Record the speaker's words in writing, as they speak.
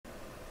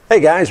Hey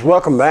guys,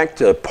 welcome back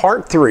to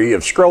part 3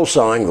 of scroll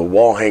sawing the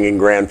wall hanging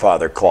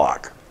grandfather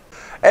clock.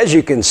 As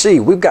you can see,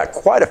 we've got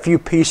quite a few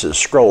pieces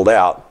scrolled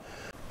out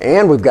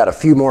and we've got a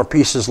few more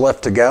pieces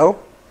left to go,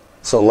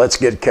 so let's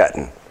get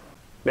cutting.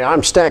 Now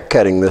I'm stack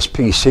cutting this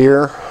piece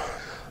here.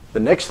 The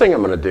next thing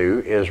I'm going to do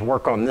is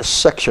work on this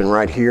section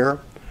right here,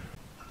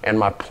 and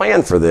my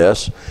plan for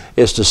this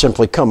is to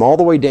simply come all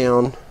the way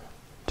down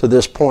to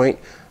this point,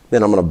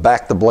 then I'm going to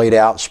back the blade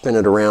out, spin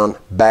it around,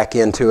 back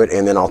into it,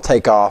 and then I'll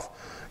take off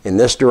in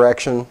this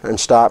direction and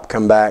stop,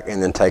 come back,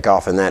 and then take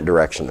off in that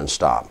direction and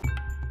stop.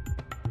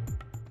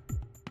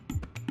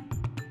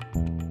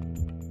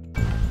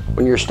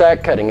 When you're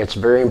stack cutting, it's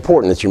very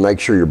important that you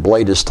make sure your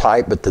blade is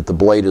tight, but that the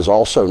blade is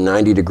also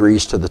 90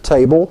 degrees to the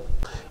table,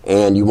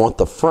 and you want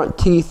the front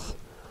teeth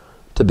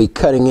to be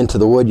cutting into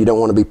the wood. You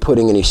don't want to be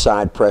putting any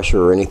side pressure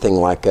or anything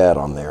like that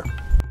on there.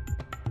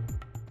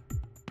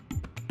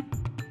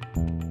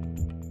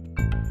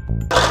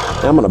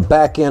 Now I'm going to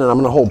back in and I'm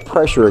going to hold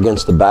pressure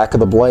against the back of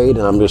the blade,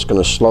 and I'm just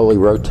going to slowly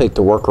rotate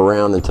the work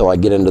around until I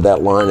get into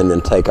that line and then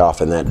take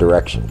off in that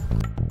direction.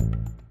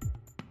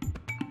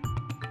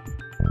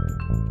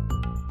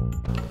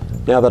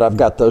 Now that I've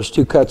got those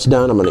two cuts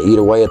done, I'm going to eat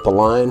away at the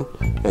line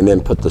and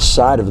then put the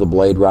side of the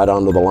blade right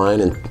onto the line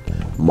and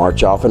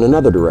march off in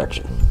another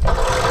direction.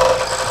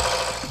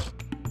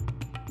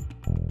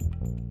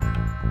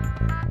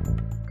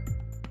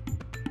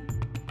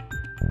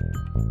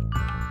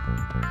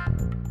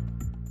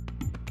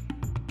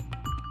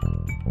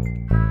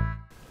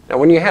 Now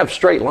when you have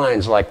straight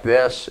lines like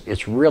this,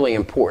 it's really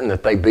important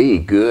that they be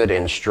good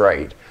and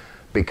straight,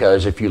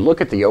 because if you look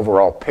at the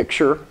overall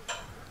picture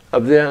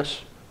of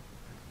this,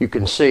 you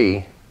can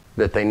see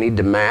that they need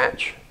to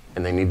match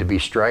and they need to be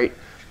straight.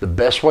 The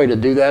best way to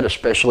do that,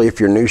 especially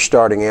if you're new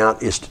starting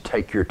out, is to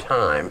take your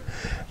time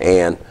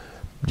and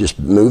just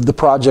move the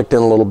project in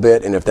a little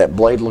bit, and if that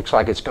blade looks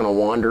like it's going to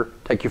wander,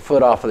 take your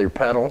foot off of your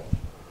pedal,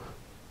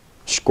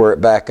 square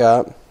it back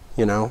up,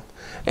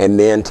 and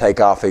then take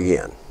off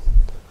again.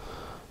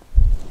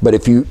 But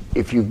if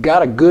you've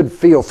got a good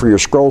feel for your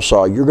scroll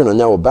saw, you're going to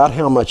know about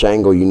how much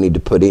angle you need to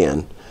put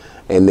in,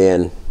 and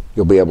then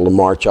you'll be able to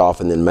march off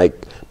and then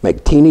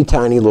make teeny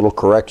tiny little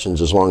corrections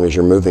as long as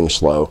you're moving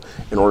slow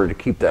in order to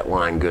keep that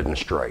line good and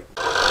straight.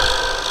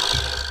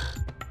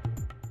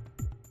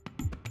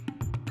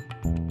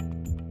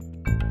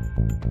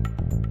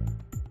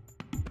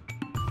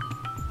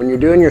 When you're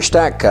doing your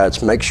stack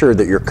cuts, make sure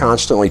that you're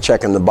constantly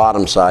checking the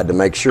bottom side to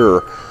make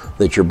sure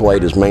that your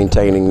blade is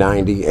maintaining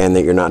 90 and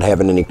that you're not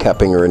having any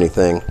cupping or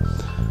anything,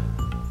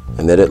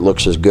 and that it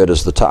looks as good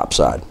as the top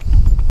side.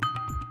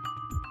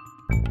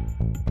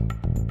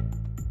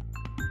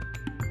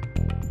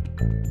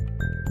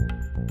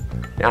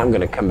 Now I'm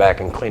going to come back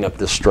and clean up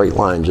this straight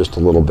line just a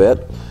little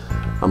bit.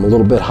 I'm a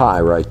little bit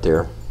high right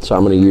there, so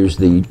I'm going to use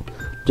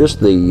just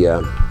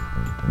the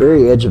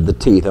very edge of the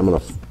teeth. I'm going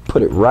to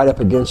put it right up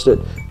against it,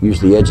 use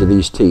the edge of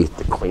these teeth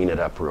to clean it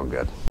up real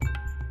good.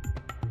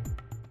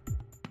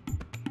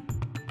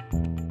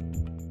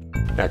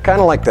 Now,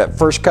 kind of like that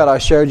first cut I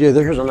showed you,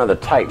 here's another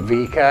tight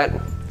V cut.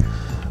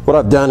 What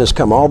I've done is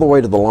come all the way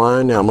to the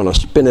line. Now I'm going to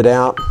spin it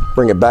out,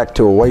 bring it back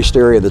to a waist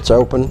area that's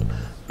open,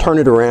 turn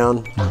it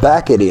around,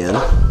 back it in,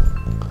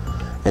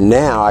 and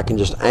now I can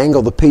just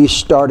angle the piece,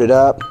 start it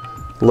up,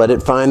 let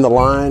it find the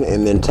line,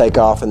 and then take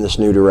off in this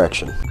new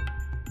direction.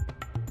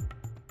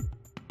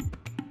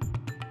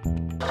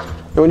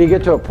 And when you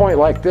get to a point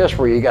like this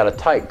where you got a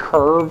tight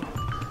curve,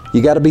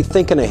 you got to be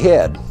thinking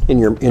ahead in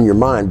your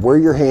mind where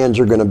your hands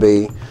are going to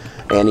be,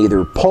 and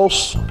either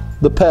pulse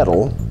the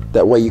pedal,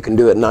 that way you can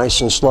do it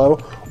nice and slow,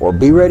 or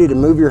be ready to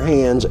move your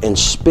hands and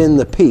spin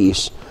the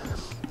piece,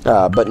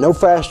 but no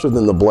faster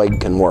than the blade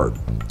can work.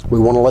 We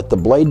want to let the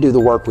blade do the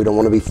work. We don't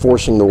want to be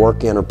forcing the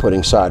work in or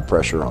putting side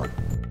pressure on.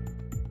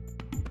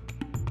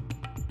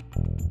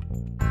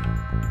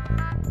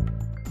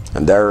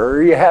 And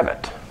there you have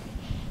it.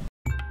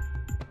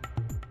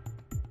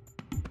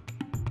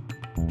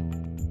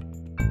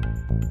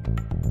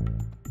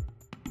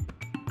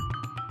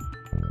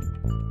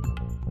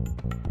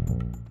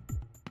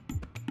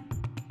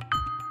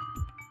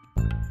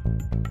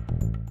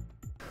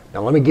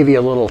 Now let me give you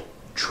a little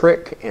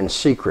trick and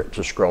secret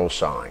to scroll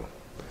sawing.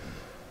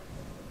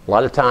 A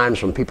lot of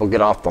times when people get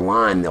off the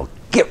line, they'll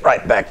get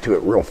right back to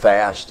it real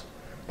fast,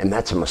 and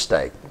that's a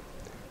mistake.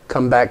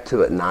 Come back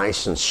to it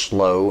nice and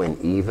slow and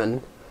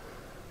even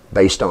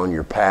based on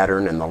your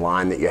pattern and the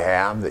line that you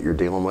have that you're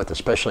dealing with,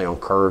 especially on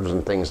curves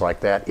and things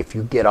like that. If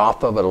you get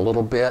off of it a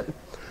little bit,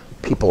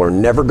 people are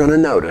never going to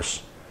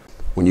notice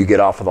when you get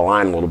off of the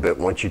line a little bit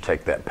once you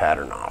take that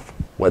pattern off.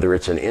 Whether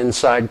it's an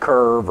inside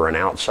curve or an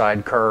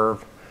outside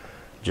curve,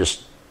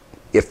 just,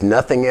 if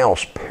nothing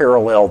else,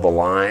 parallel the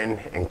line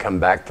and come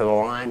back to the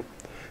line.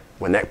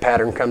 When that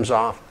pattern comes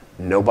off,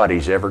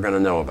 nobody's ever going to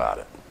know about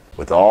it.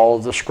 With all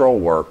of the scroll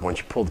work, once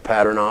you pull the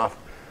pattern off,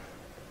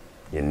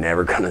 you're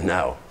never going to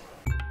know.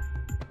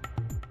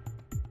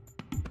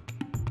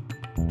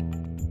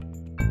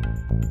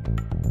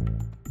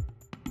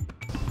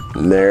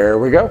 And there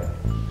we go.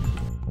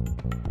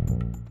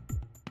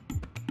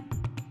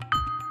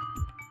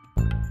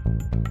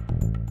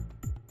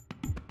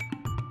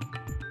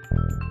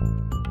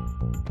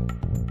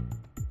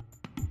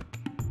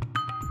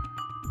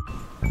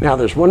 Now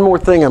there's one more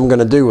thing I'm going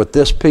to do with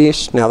this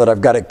piece now that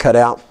I've got it cut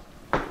out.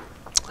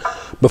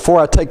 Before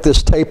I take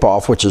this tape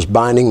off, which is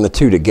binding the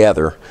two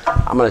together,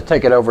 I'm going to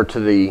take it over to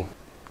the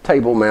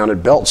table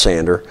mounted belt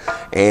sander,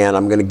 and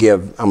I'm going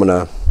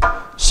to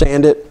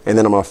sand it, and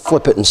then I'm going to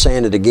flip it and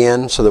sand it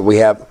again so that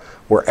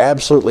we're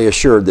absolutely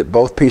assured that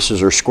both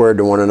pieces are squared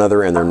to one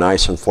another and they're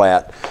nice and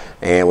flat,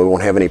 and we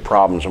won't have any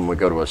problems when we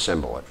go to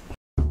assemble it.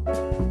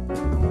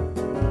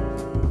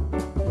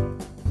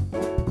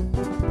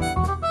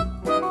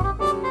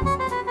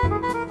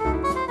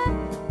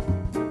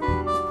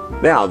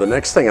 Now, the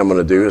next thing I'm going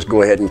to do is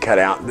go ahead and cut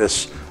out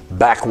this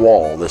back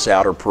wall, this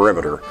outer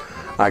perimeter.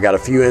 I got a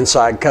few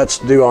inside cuts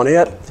to do on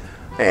it,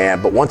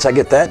 but once I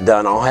get that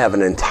done, I'll have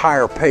an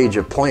entire page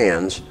of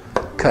plans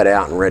cut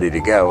out and ready to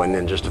go, and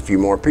then just a few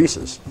more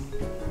pieces.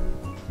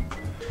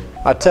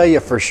 I tell you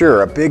for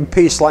sure, a big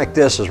piece like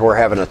this is where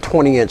having a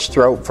 20-inch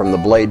throat from the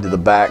blade to the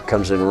back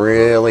comes in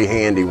really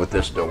handy with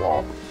this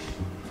DeWalt.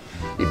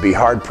 You'd be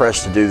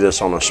hard-pressed to do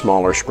this on a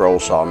smaller scroll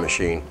saw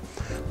machine,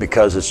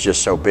 because it's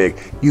just so big.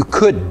 You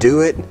could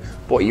do it,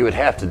 but what you would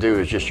have to do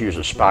is just use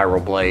a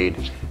spiral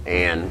blade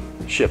and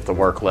shift the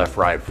work left,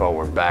 right,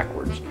 forward,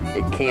 backwards.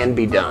 It can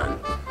be done,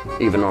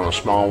 even on a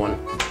small one,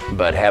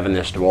 but having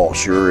this DeWalt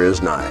sure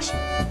is nice.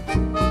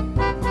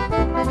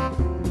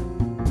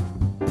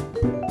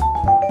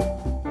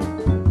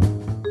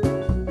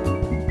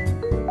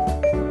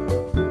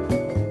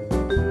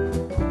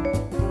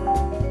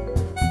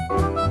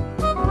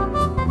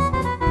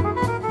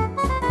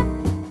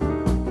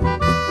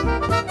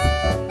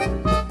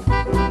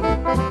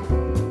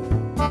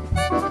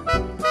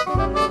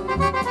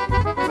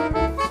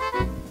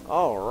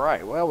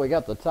 Well, we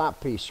got the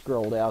top piece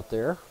scrolled out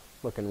there,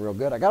 looking real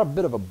good. I got a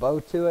bit of a bow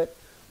to it,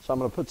 so I'm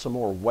going to put some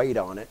more weight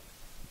on it.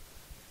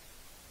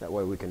 That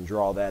way we can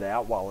draw that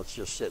out while it's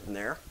just sitting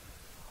there.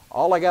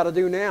 All I got to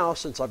do now,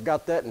 since I've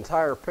got that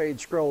entire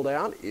page scrolled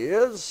out,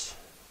 is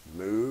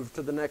move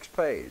to the next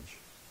page.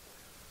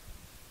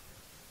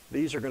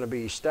 These are going to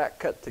be stack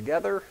cut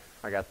together.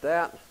 I got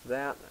that,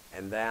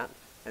 and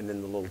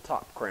then the little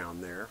top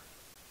crown there.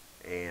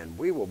 And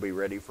we will be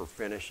ready for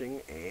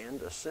finishing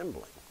and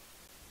assembling.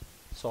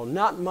 So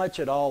not much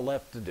at all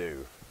left to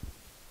do.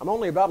 I'm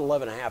only about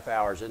 11.5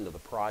 hours into the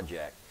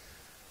project.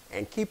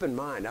 And keep in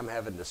mind, I'm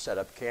having to set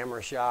up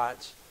camera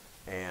shots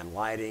and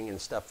lighting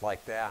and stuff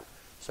like that.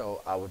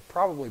 So I would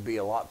probably be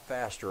a lot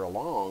faster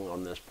along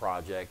on this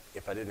project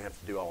if I didn't have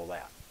to do all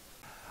that.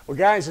 Well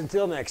guys,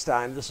 until next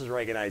time, this is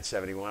Reaganite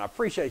 71. I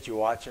appreciate you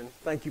watching.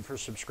 Thank you for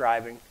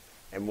subscribing,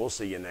 and we'll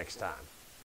see you next time.